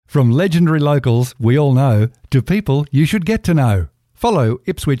From legendary locals we all know to people you should get to know. Follow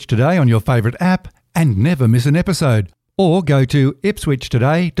Ipswich Today on your favourite app and never miss an episode. Or go to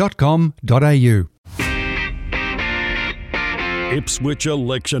ipswichtoday.com.au. Ipswich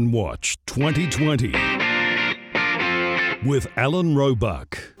Election Watch 2020 with Alan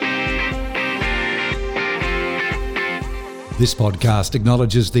Roebuck. This podcast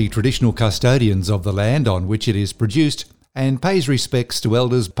acknowledges the traditional custodians of the land on which it is produced and pays respects to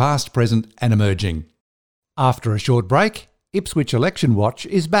elders past, present and emerging. After a short break, Ipswich Election Watch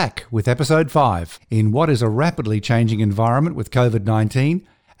is back with episode 5 in what is a rapidly changing environment with COVID-19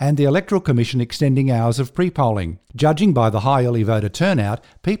 and the Electoral Commission extending hours of pre-polling. Judging by the high early voter turnout,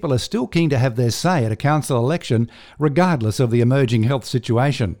 people are still keen to have their say at a council election regardless of the emerging health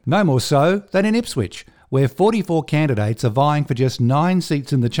situation. No more so than in Ipswich, where 44 candidates are vying for just 9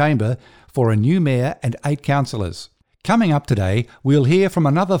 seats in the chamber for a new mayor and 8 councillors. Coming up today, we'll hear from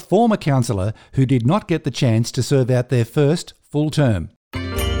another former councillor who did not get the chance to serve out their first full term.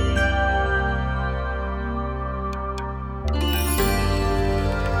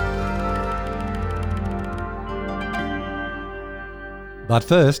 But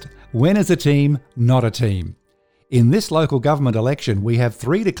first, when is a team not a team? In this local government election, we have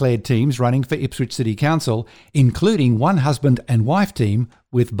 3 declared teams running for Ipswich City Council, including one husband and wife team,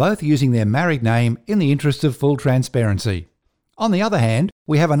 with both using their married name in the interest of full transparency. On the other hand,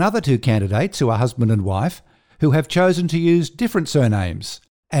 we have another 2 candidates who are husband and wife, who have chosen to use different surnames,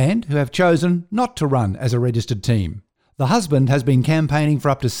 and who have chosen not to run as a registered team. The husband has been campaigning for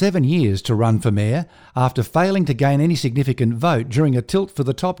up to 7 years to run for mayor after failing to gain any significant vote during a tilt for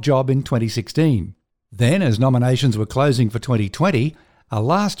the top job in 2016. Then, as nominations were closing for 2020, a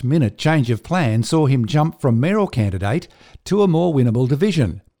last-minute change of plan saw him jump from mayoral candidate to a more winnable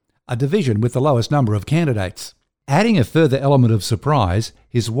division, a division with the lowest number of candidates. Adding a further element of surprise,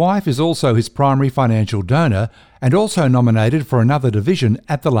 his wife is also his primary financial donor and also nominated for another division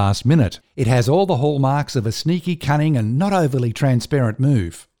at the last minute. It has all the hallmarks of a sneaky, cunning and not overly transparent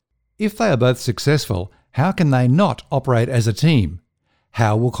move. If they are both successful, how can they not operate as a team?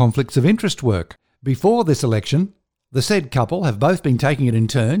 How will conflicts of interest work? Before this election, the said couple have both been taking it in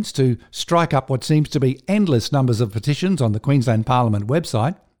turns to strike up what seems to be endless numbers of petitions on the Queensland Parliament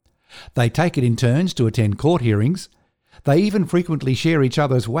website. They take it in turns to attend court hearings. They even frequently share each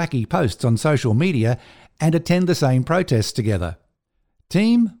other's wacky posts on social media and attend the same protests together.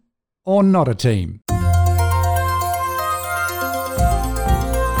 Team or not a team?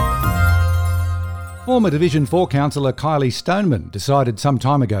 Former Division 4 councillor Kylie Stoneman decided some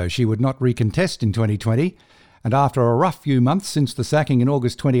time ago she would not recontest in 2020, and after a rough few months since the sacking in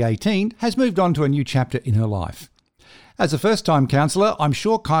August 2018, has moved on to a new chapter in her life. As a first-time councillor, I'm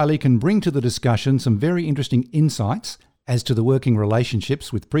sure Kylie can bring to the discussion some very interesting insights as to the working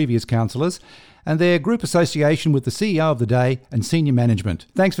relationships with previous councillors and their group association with the CEO of the day and senior management.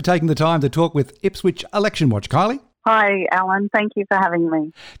 Thanks for taking the time to talk with Ipswich Election Watch, Kylie. Hi, Alan. Thank you for having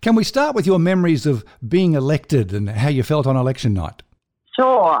me. Can we start with your memories of being elected and how you felt on election night?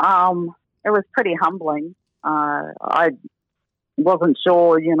 Sure. It was pretty humbling. I wasn't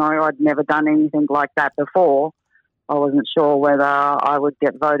sure, I'd never done anything like that before. I wasn't sure whether I would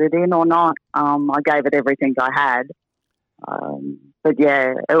get voted in or not. I gave it everything I had. But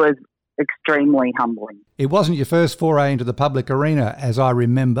yeah, it was extremely humbling. It wasn't your first foray into the public arena, as I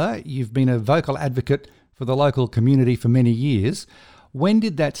remember. You've been a vocal advocate for the local community for many years. When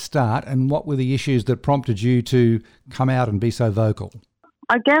did that start and what were the issues that prompted you to come out and be so vocal?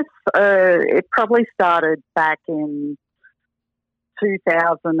 I guess it probably started back in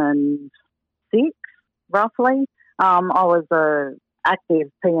 2006, roughly. I was an active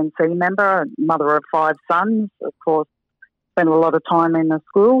PNC member, mother of 5 sons, of course, spent a lot of time in the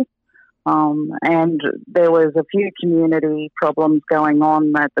school. And there was a few community problems going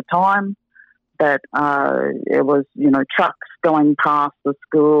on at the time. That it was, trucks going past the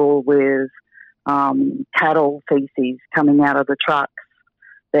school with cattle feces coming out of the trucks.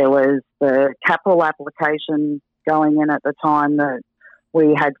 There was the capital application going in at the time that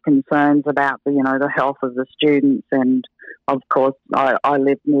we had concerns about the health of the students, and of course I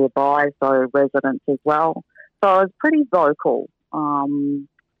lived nearby, so residents as well. So I was pretty vocal, and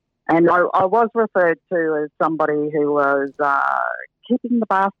I was referred to as somebody who was keeping the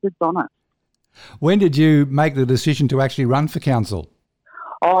bastards honest. When did you make the decision to actually run for council?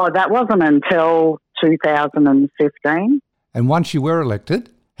 Oh, that wasn't until 2015. And once you were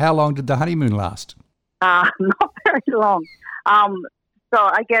elected, how long did the honeymoon last? Not very long. So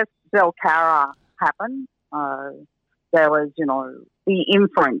I guess Belcarra happened. There was, the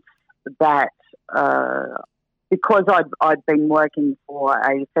inference that because I'd been working for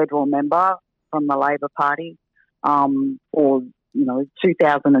a federal member from the Labor Party for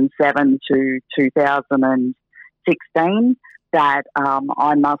 2007 to 2016, that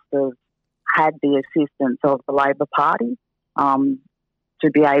I must have had the assistance of the Labor Party to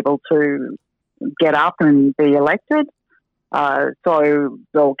be able to get up and be elected. So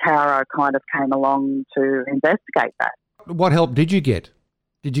Bill Cowra kind of came along to investigate that. What help did you get?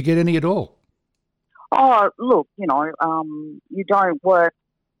 Did you get any at all? Oh, look, you don't work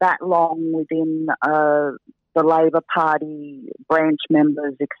that long within the Labor Party branch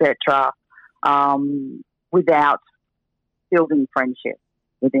members, etc., without building friendship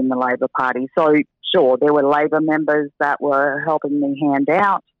within the Labor Party. So, sure, there were Labor members that were helping me hand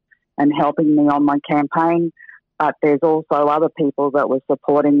out and helping me on my campaign, but there's also other people that were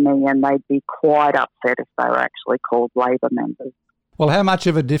supporting me, and they'd be quite upset if they were actually called Labor members. Well, how much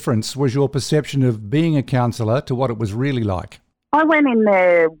of a difference was your perception of being a councillor to what it was really like? I went in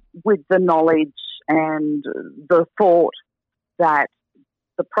there with the knowledge and the thought that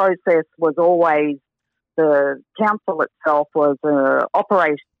the process was always, the council itself was an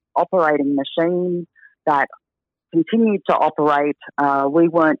operating machine that continued to operate. We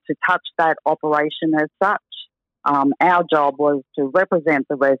weren't to touch that operation as such. Our job was to represent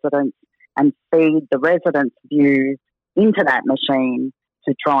the residents and feed the residents' views into that machine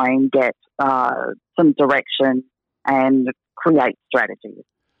to try and get some direction and create strategies.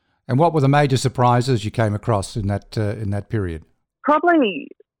 And what were the major surprises you came across in that period? Probably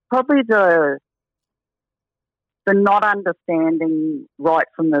the not understanding right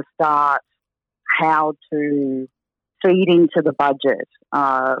from the start how to feed into the budget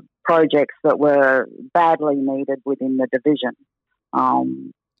projects that were badly needed within the division.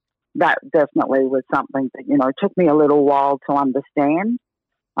 That definitely was something that, took me a little while to understand.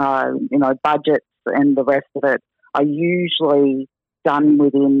 Budgets and the rest of it are usually done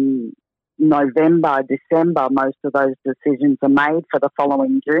within November, December. Most of those decisions are made for the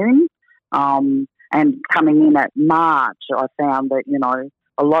following June. And coming in at March, I found that,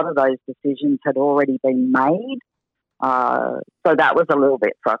 a lot of those decisions had already been made. So that was a little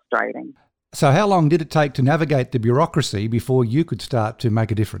bit frustrating. So how long did it take to navigate the bureaucracy before you could start to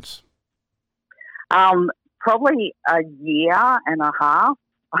make a difference? Probably a year and a half.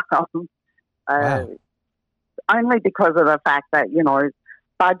 Wow. Only because of the fact that,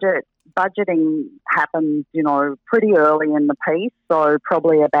 budgeting happens, pretty early in the piece. So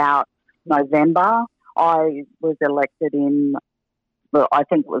probably about November, I was elected I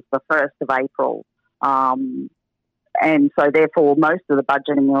think it was the 1st of April. And so therefore most of the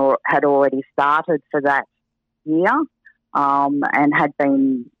budgeting had already started for that year and had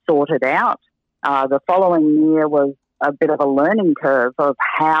been sorted out. The following year was a bit of a learning curve of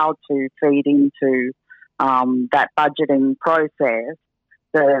how to feed into that budgeting process,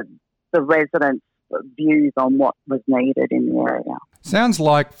 the residents' views on what was needed in the area. Sounds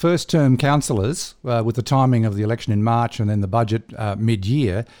like first-term councillors, with the timing of the election in March and then the budget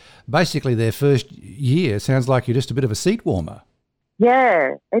mid-year, basically their first year sounds like you're just a bit of a seat warmer.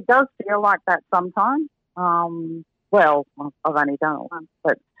 Yeah, it does feel like that sometimes. Well, I've only done it once,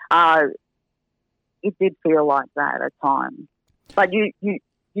 but it did feel like that at times. But you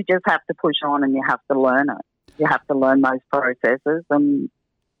just have to push on and you have to learn it. You have to learn those processes and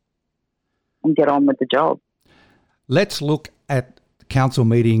get on with the job. Let's look at council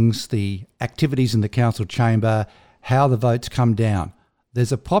meetings, the activities in the council chamber, how the votes come down.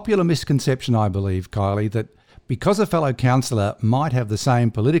 There's a popular misconception, I believe, Kylie, that because a fellow councillor might have the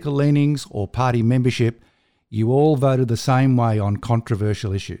same political leanings or party membership, you all voted the same way on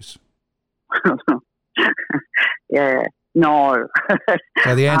controversial issues. Yeah, no.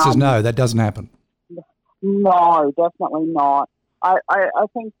 So the answer is no, that doesn't happen. No, definitely not. I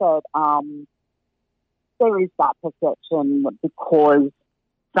think that there is that perception because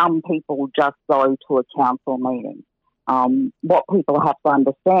some people just go to a council meeting. What people have to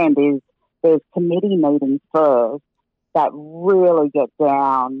understand is there's committee meetings first that really get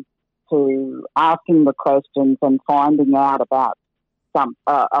down to asking the questions and finding out about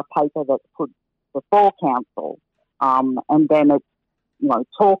a paper that's put before council, and then it's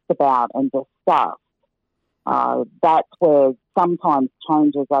talked about and discussed. That's where sometimes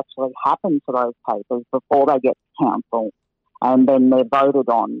changes actually happen to those papers before they get to council, and then they're voted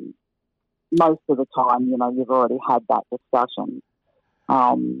on. Most of the time, you've already had that discussion.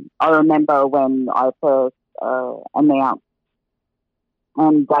 I remember when I first announced,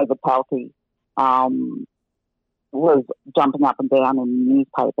 and David Palkey was jumping up and down in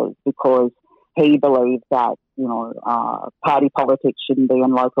newspapers because he believed that, party politics shouldn't be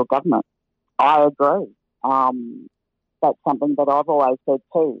in local government. I agree. That's something that I've always said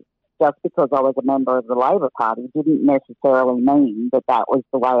too. Just because I was a member of the Labor Party didn't necessarily mean that that was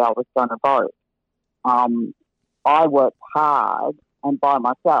the way I was going to vote. I worked hard and by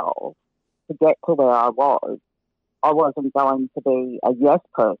myself to get to where I was. I wasn't going to be a yes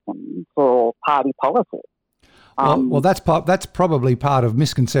person for party politics. Well, that's probably part of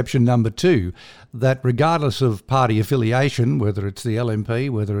misconception number 2, that regardless of party affiliation, whether it's the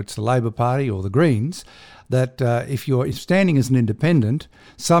LNP, whether it's the Labor Party or the Greens, that if you're standing as an independent,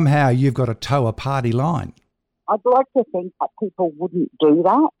 somehow you've got to toe a party line. I'd like to think that people wouldn't do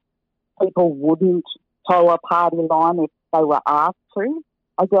that. People wouldn't toe a party line if they were asked to.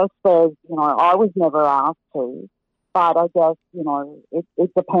 I guess I was never asked to, but I guess,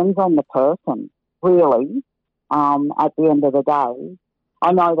 it depends on the person, really. At the end of the day,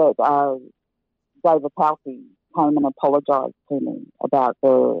 I know that David Palsy came and apologised to me about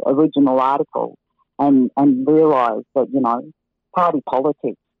the original article and realised that, party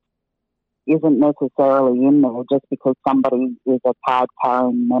politics isn't necessarily in there just because somebody is a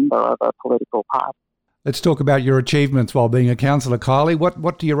card-carrying member of a political party. Let's talk about your achievements while being a councillor, Kylie.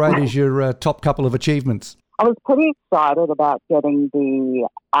 What do you rate as your top couple of achievements? I was pretty excited about getting the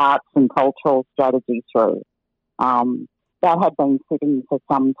arts and cultural strategy through. That had been sitting for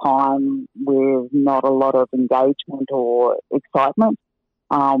some time with not a lot of engagement or excitement,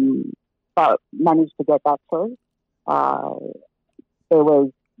 but managed to get that through. There was,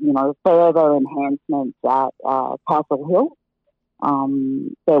 further enhancements at Castle Hill.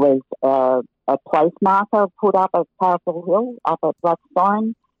 There was a place marker put up at Castle Hill, up at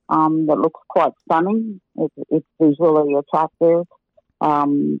Blackstone, that looks quite stunning. It's visually attractive.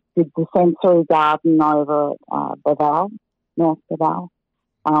 Did the sensory garden over at Beval, North Beval,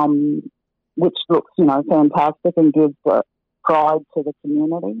 which looks, fantastic and gives pride to the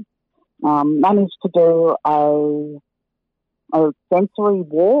community. Managed to do a sensory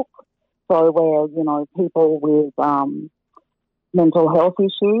walk, so where, people with mental health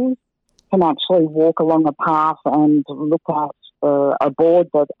issues can actually walk along a path and look at a board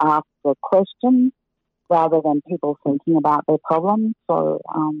that asks a question, rather than people thinking about their problems. So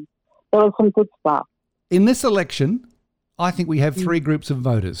there was some good stuff. In this election, I think we have 3 groups of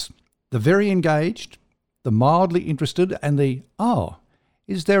voters. The very engaged, the mildly interested, and the,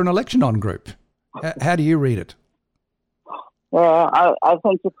 is there an election on group? How do you read it? Yeah, I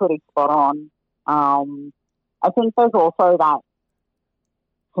think you're pretty spot on. I think there's also that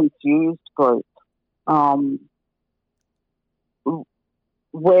confused group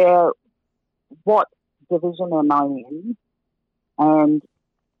where what division am I in and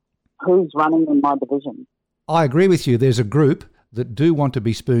who's running in my division. I agree with you. There's a group that do want to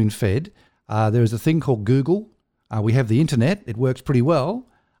be spoon-fed. There's a thing called Google. We have the internet. It works pretty well.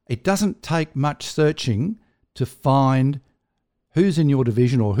 It doesn't take much searching to find who's in your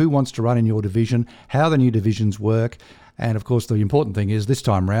division or who wants to run in your division, how the new divisions work. And, of course, the important thing is this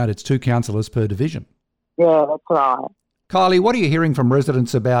time round it's 2 councillors per division. Yeah, that's right. Kylie, what are you hearing from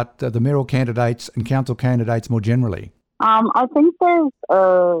residents about the mayoral candidates and council candidates more generally? I think there's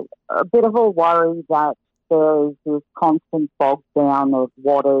a bit of a worry that there's this constant bog down of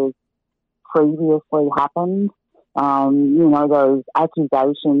what has previously happened. Those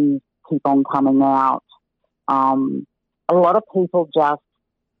accusations keep on coming out. A lot of people just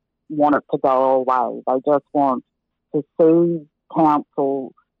want it to go away. They just want to see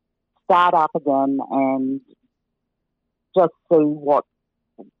council start up again and just see what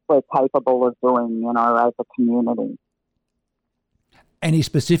we're capable of doing, as a community. Any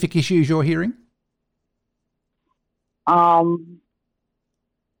specific issues you're hearing? Not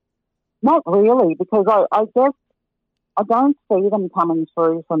really, because I guess I don't see them coming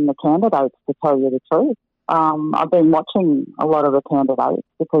through from the candidates, to tell you the truth. I've been watching a lot of the candidates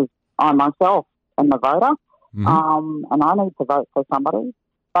because I myself am a voter, and I need to vote for somebody.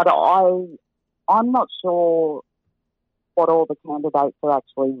 But I'm not sure what all the candidates are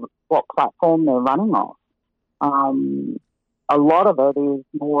actually, what platform they're running off. A lot of it is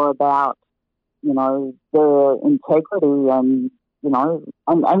more about, their integrity and,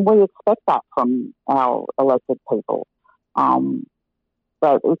 and we expect that from our elected people.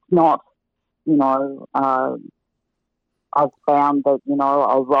 But it's not, I've found that,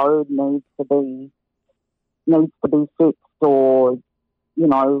 a road needs to be fixed or,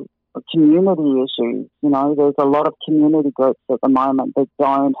 community issues. There's a lot of community groups at the moment that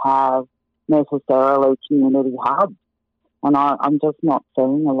don't have necessarily community hubs. And I'm just not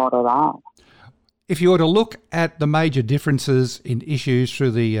seeing a lot of that. If you were to look at the major differences in issues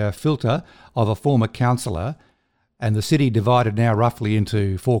through the filter of a former councillor and the city divided now roughly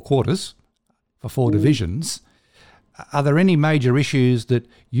into 4 quarters, for 4 divisions. Are there any major issues that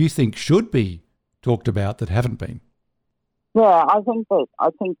you think should be talked about that haven't been? Yeah, I think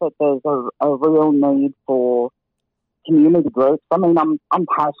that there's a real need for community groups. I mean, I'm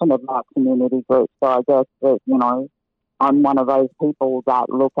passionate about community groups, so I guess that, you know, I'm one of those people that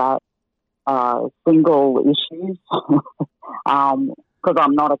look at single issues because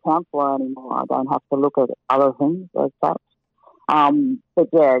I'm not a councillor anymore. I don't have to look at other things as such. But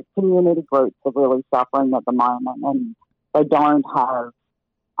yeah, community groups are really suffering at the moment, and they don't have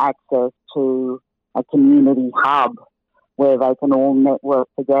access to a community hub where they can all network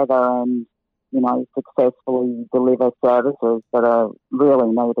together and, you know, successfully deliver services that are really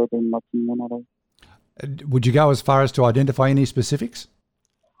needed in the community. Would you go as far as to identify any specifics?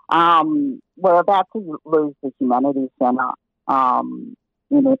 We're about to lose the Humanities Centre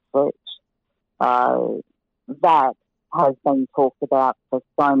in Ipswich. That has been talked about for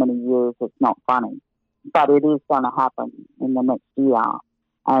so many years, it's not funny. But it is going to happen in the next year.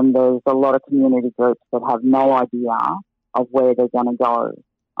 And there's a lot of community groups that have no idea of where they're going to go.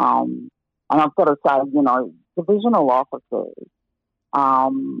 And I've got to say, you know, divisional officers,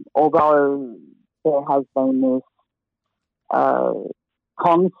 although there has been this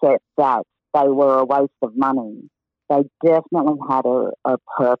concept that they were a waste of money, they definitely had a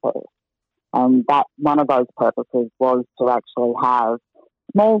purpose. And that one of those purposes was to actually have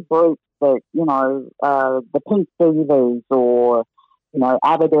small groups that, you know, the Pink Beavers or, you know,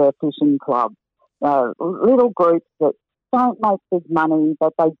 Aberdare Fishing Club, little groups that don't make big money,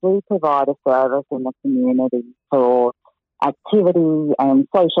 but they do provide a service in the community for activity and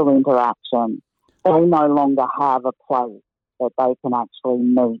social interaction. They no longer have a place that they can actually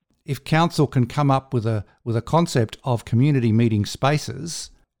meet. If council can come up with a concept of community meeting spaces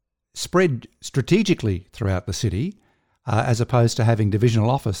spread strategically throughout the city, as opposed to having divisional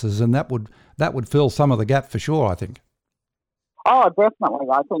offices, and that would fill some of the gap for sure, I think. Oh, definitely.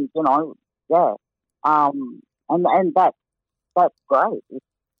 I think, you know, yeah. And that's great if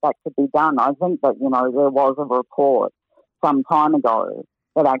that could be done. I think that, you know, there was a report some time ago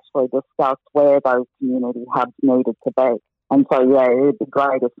that actually discussed where those community hubs needed to be. And so, yeah, it would be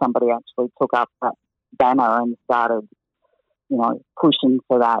great if somebody actually took up that banner and started, you know, pushing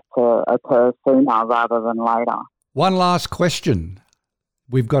for that to occur sooner rather than later. One last question.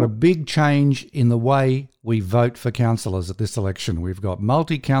 We've got a big change in the way we vote for councillors at this election. We've got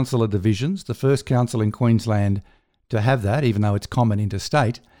multi-councillor divisions, the first council in Queensland to have that, even though it's common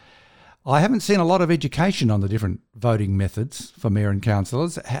interstate. I haven't seen a lot of education on the different voting methods for mayor and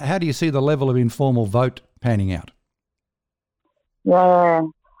councillors. How do you see the level of informal vote panning out? Yeah,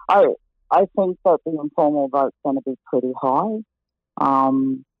 I think that the informal vote's going to be pretty high.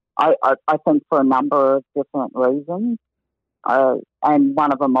 I think for a number of different reasons. And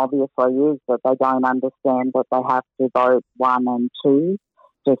one of them obviously is that they don't understand that they have to vote 1 and 2.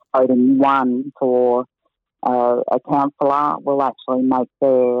 Just voting 1 for a councillor will actually make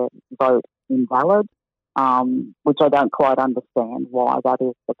their vote invalid, which I don't quite understand why that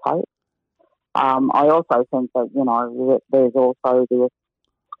is the case. I also think that, you know, there's also this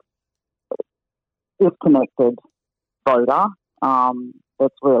disconnected voter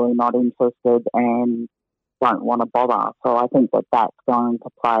that's really not interested and don't want to bother. So I think that that's going to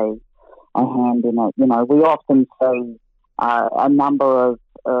play a hand in it. You know, we often see a number of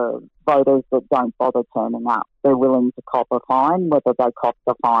voters that don't bother turning up. They're willing to cop a fine. Whether they cop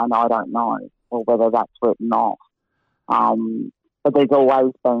the fine, I don't know, or whether that's written off. But there's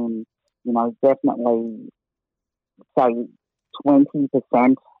always been, you know, definitely, say,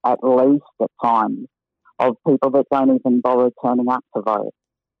 20% at least at times of people that don't even bother turning up to vote.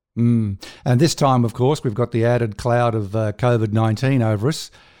 And this time, of course, we've got the added cloud of COVID-19 over us.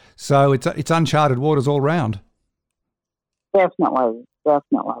 So it's uncharted waters all round. Definitely.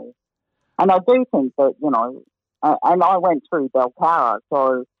 And I do think that, you know, and I went through Belcara,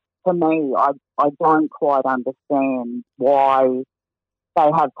 so for me, I don't quite understand why they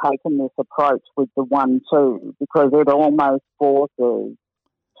have taken this approach with the 1-2, because it almost forces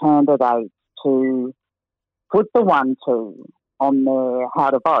candidates to put the 1-2 on their how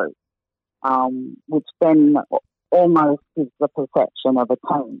to vote, which then almost gives the perception of a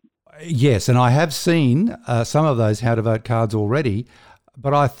team. Yes, and I have seen some of those how to vote cards already,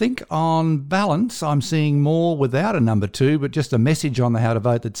 but I think on balance I'm seeing more without a number 2, but just a message on the how to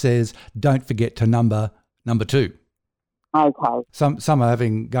vote that says don't forget to number 2. Okay. Some are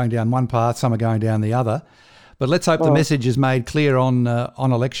going down one path, some are going down the other, but let's hope the message is made clear on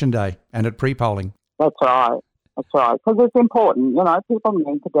election day and at pre-polling. That's right, because it's important. You know, people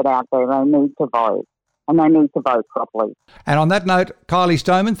need to get out there, they need to vote. and they need to vote properly. And on that note, Kylie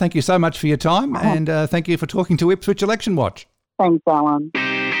Stoneman, thank you so much for your time, and thank you for talking to Ipswich Election Watch. Thanks, Alan.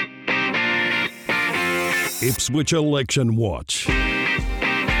 Ipswich Election Watch.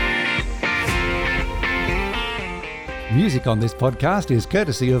 Music on this podcast is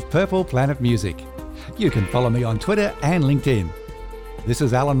courtesy of Purple Planet Music. You can follow me on Twitter and LinkedIn. This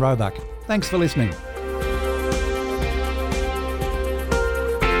is Alan Roebuck. Thanks for listening.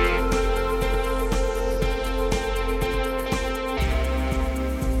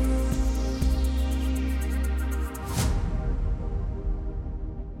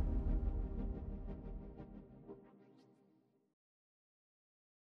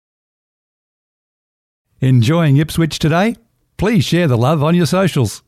 Enjoying Ipswich today? Please share the love on your socials.